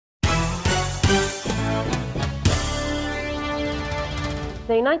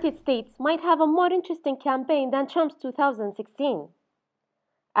the United States might have a more interesting campaign than Trump's 2016.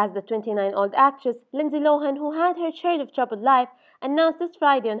 As the 29-year-old actress Lindsay Lohan, who had her share of troubled life, announced this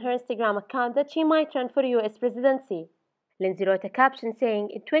Friday on her Instagram account that she might run for US presidency. Lindsay wrote a caption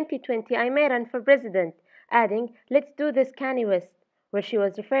saying, "In 2020, I may run for president," adding, "Let's do this, Kanye West," where she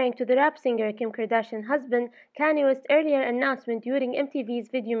was referring to the rap singer Kim Kardashian's husband, Kanye West's earlier announcement during MTV's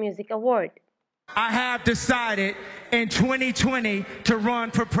Video Music Award. "I have decided in 2020 to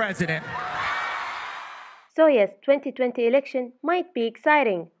run for president." So yes, 2020 election might be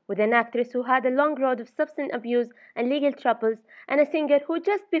exciting, with an actress who had a long road of substance abuse and legal troubles, and a singer who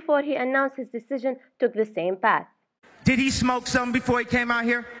just before he announced his decision took the same path. Did he smoke something before he came out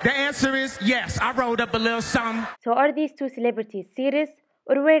here? The answer is yes. I rolled up a little something. So are these two celebrities serious,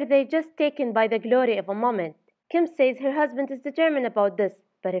 or were they just taken by the glory of a moment? Kim says her husband is determined about this,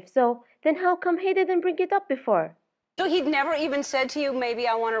 but if so, then how come he didn't bring it up before? So he'd never even said to you, maybe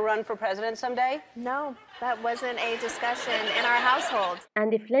I want to run for president someday? No, that wasn't a discussion in our household.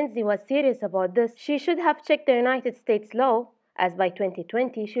 And if Lindsay was serious about this, she should have checked the United States law, as by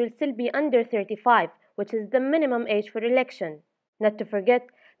 2020 she will still be under 35, which is the minimum age for election. Not to forget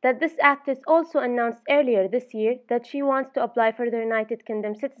that this actress also announced earlier this year that she wants to apply for the United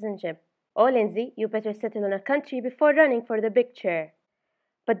Kingdom citizenship. Oh, Lindsay, you better settle in a country before running for the big chair.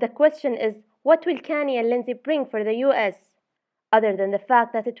 But the question is, what will Kanye and Lindsay bring for the US? Other than the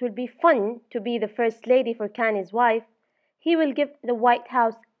fact that it will be fun to be the first lady for Kanye's wife, he will give the White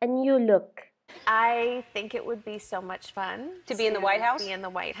House a new look. I think it would be so much fun to be in the White House? Be in the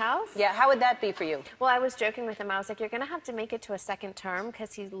White House. Yeah, how would that be for you? Well, I was joking with him. I was like, you're going to have to make it to a second term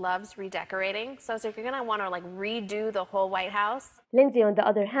because he loves redecorating. So I was like, you're going to want to redo the whole White House. Lindsay, on the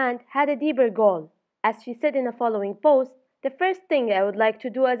other hand, had a deeper goal. As she said in a following post, "The first thing I would like to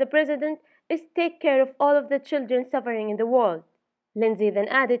do as a president is take care of all of the children suffering in the world." Lindsay then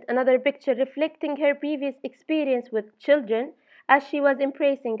added another picture reflecting her previous experience with children as she was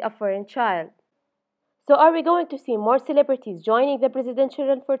embracing a foreign child. So are we going to see more celebrities joining the presidential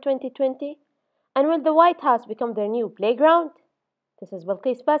run for 2020? And will the White House become their new playground? This is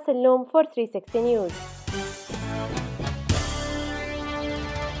Balqis Baselloum for 360 News.